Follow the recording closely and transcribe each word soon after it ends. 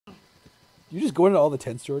You just go into all the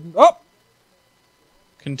tents, Jordan. Oh!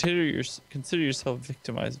 Consider yourself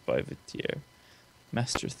victimized by Vitier,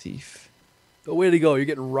 master thief. Oh, way to go. You're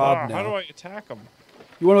getting robbed now. How do I attack him?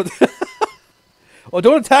 You want to... Oh,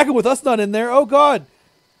 don't attack him with us not in there. Oh, God.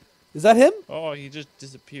 Is that him? Oh, he just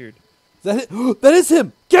disappeared. Is that it? That is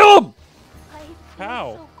him. Kill him!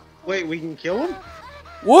 How? Wait, we can kill him?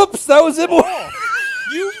 Whoops, that was him.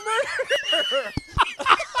 You murderer!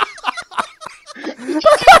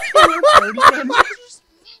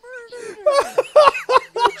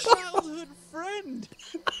 Your childhood friend.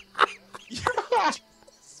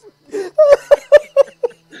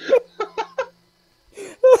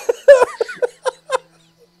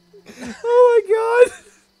 Oh my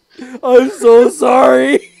God. I'm so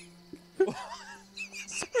sorry.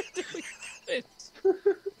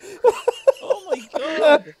 Oh my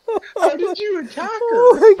God. How did you attack her?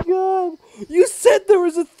 Oh my God. You said there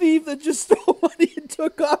was a thief that just stole money and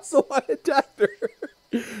took off, so I attacked her.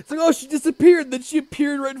 It's like, oh, she disappeared, and then she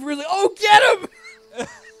appeared right in front of me. Like, oh, get him!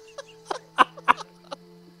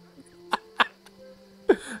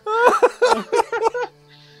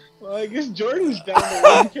 Well, I guess Jordan's down to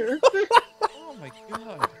one character. Oh my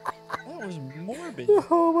God. That was morbid.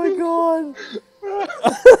 Oh my God.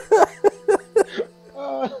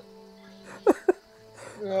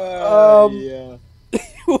 Yeah.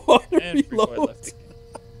 You want to And before I reload? left again.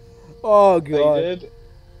 Oh I God. did.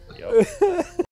 Yup.